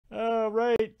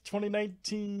right,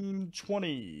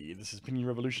 2019-20. This is Panini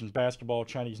Revolution Basketball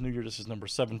Chinese New Year. This is number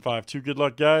 752. Good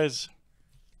luck, guys.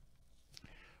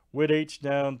 With H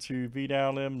down to V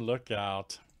down M. Look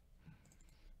out.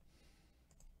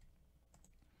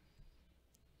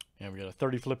 And we got a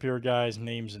 30 flip here, guys.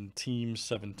 Names and teams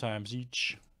 7 times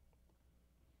each.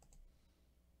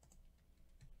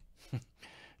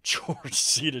 George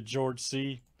C to George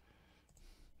C.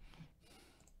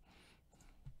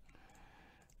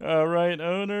 All right,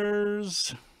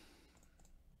 owners.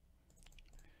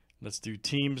 Let's do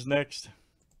teams next.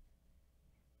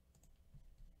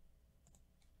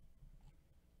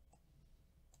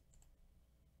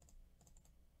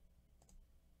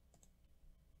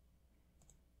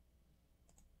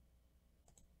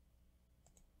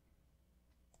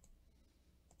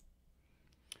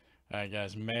 All right,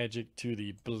 guys. Magic to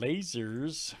the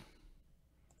Blazers.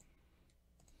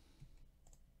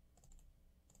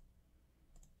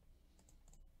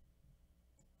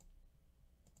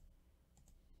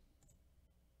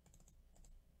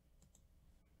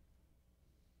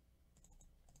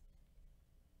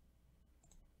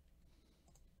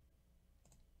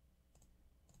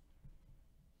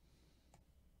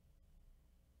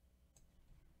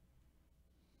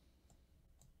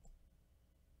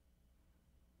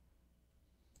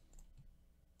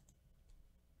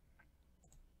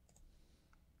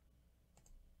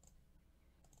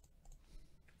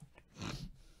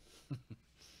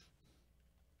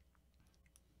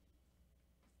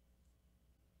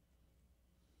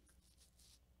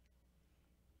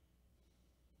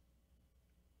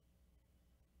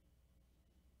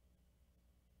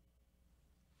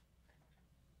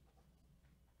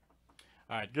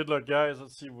 All right, good luck, guys.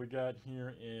 Let's see what we got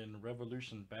here in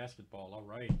Revolution Basketball. All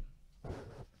right.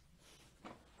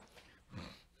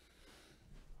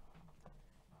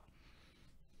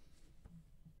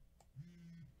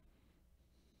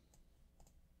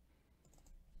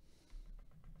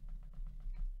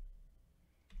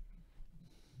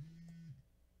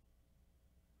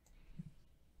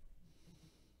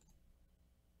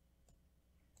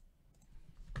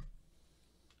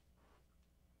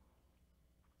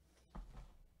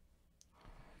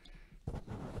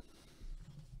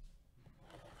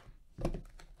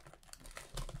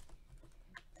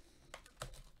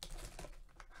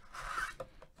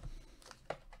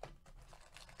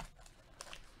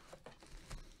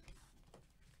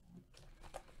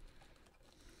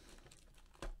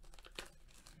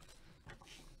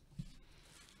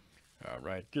 All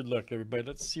right, good luck, everybody.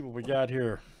 Let's see what we got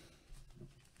here.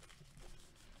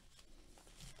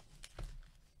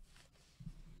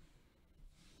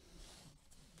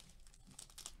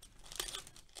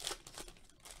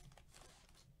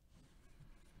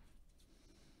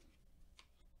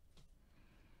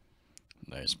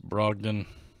 Nice Brogdon.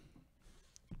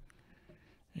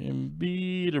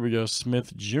 Embiid. There we go.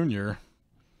 Smith Jr.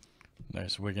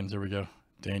 Nice Wiggins. There we go.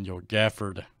 Daniel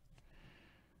Gafford.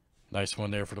 Nice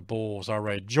one there for the Bulls. All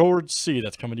right, George C.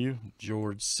 That's coming to you.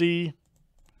 George C.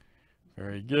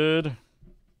 Very good.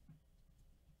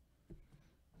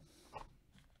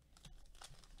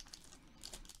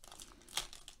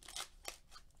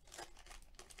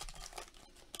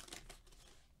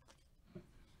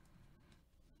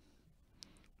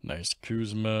 Nice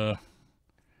Kuzma.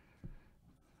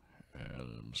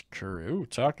 Adams, Curry. Ooh,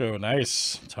 Taco.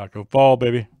 Nice. Taco Fall,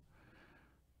 baby.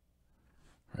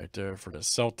 Right there for the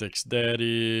Celtics. That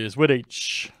is with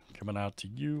H. Coming out to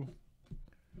you.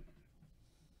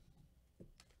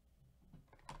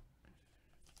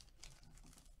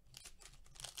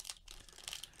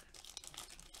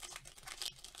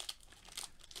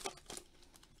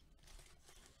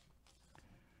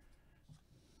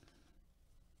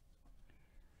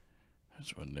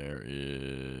 This one there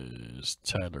is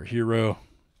Tyler Hero.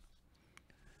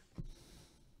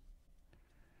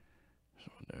 This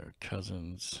one there,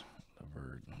 Cousins,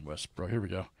 Levert, Westbrook. Here we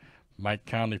go. Mike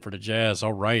Conley for the Jazz.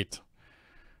 All right.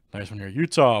 Nice one here.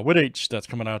 Utah, with H. That's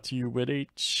coming out to you, with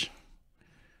H.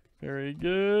 Very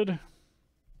good.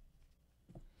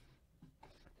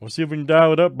 We'll see if we can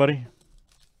dial it up, buddy.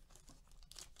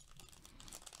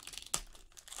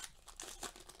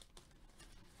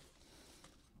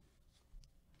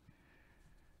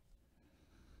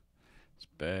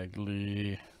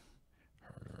 Bagley,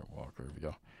 Walker, here we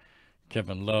go.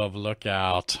 Kevin Love, look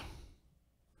out.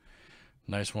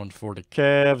 Nice one for the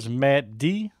Cavs. Matt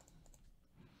D.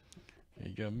 There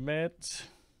you go, Matt.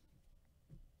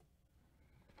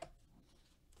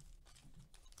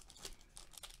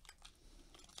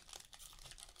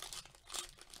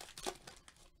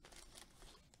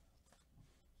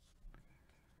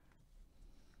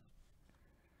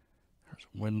 There's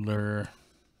Windler.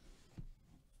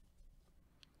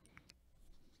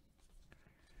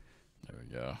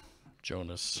 we go.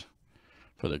 Jonas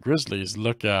for the Grizzlies.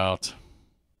 Look out.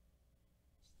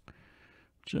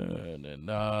 And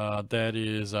that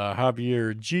is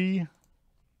Javier G.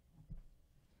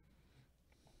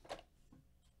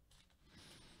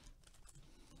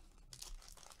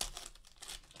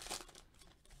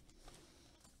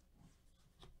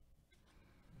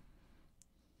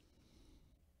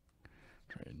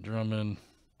 Trey Drummond.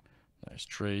 Nice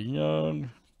Trey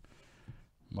Young.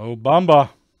 Mo Bamba.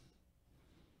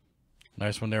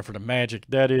 Nice one there for the Magic.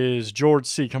 That is George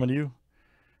C. coming to you.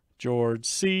 George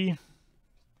C.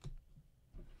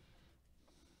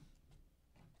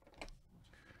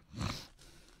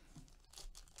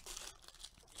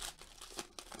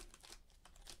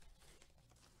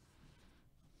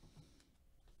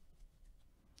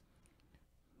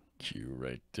 Q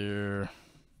right there.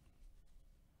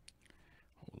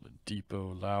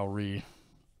 Oladipo, Lowry.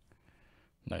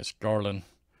 Nice Garland.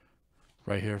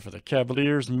 Right here for the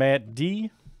Cavaliers, Matt D.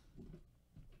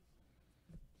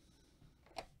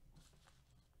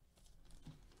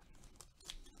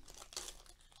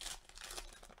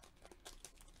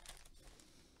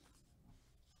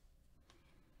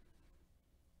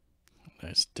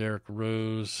 Nice Derrick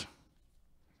Rose.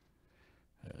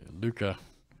 Luka.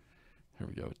 Here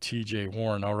we go. TJ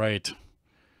Warren. All right.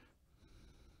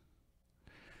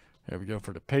 There we go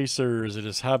for the Pacers. It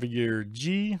is Javier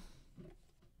G.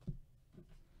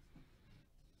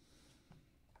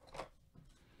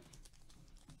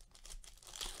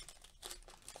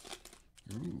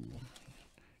 Ooh.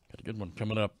 Got a good one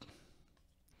coming up.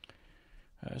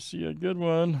 I see a good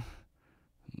one.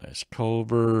 Nice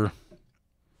Culver.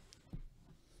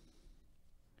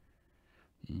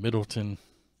 Middleton.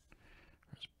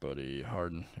 There's Buddy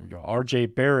Harden. Here we go.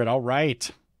 RJ Barrett. All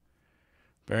right.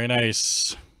 Very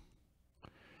nice.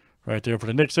 Right there for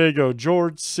the Knicks. There you go.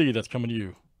 George C. That's coming to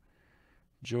you.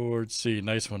 George C.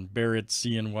 Nice one. Barrett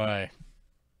CNY.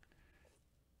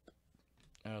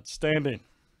 Outstanding.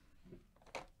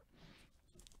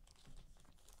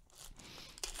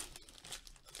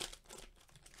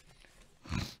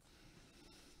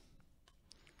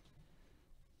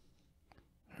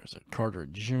 There's a Carter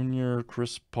Jr.,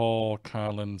 Chris Paul,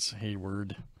 Collins,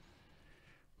 Hayward,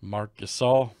 Mark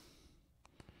Gasol.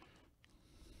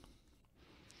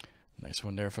 Nice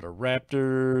one there for the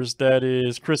Raptors. That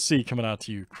is Chris C. coming out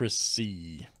to you. Chris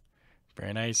C.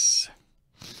 Very nice.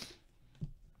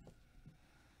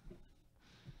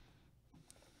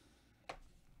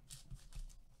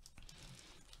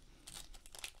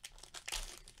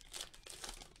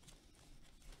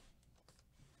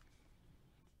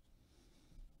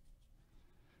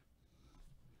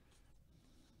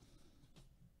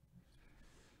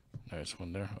 Nice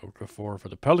one there. Okafor for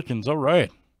the Pelicans. All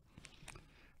right.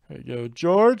 There you go,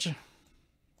 George.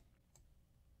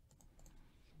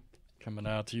 Coming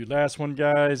out to you. Last one,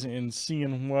 guys, in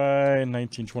CNY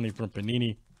 1920 from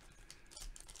Panini.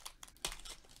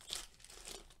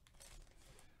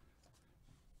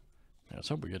 Let's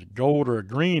hope we get a gold or a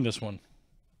green this one.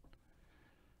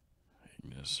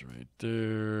 This right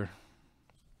there.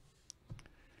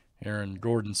 Aaron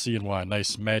Gordon, CNY.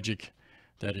 Nice Magic.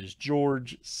 That is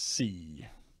George C.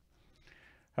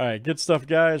 All right, good stuff,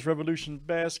 guys. Revolution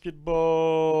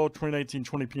Basketball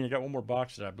 2019-20P. I got one more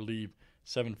box that I believe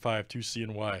 752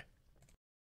 CNY.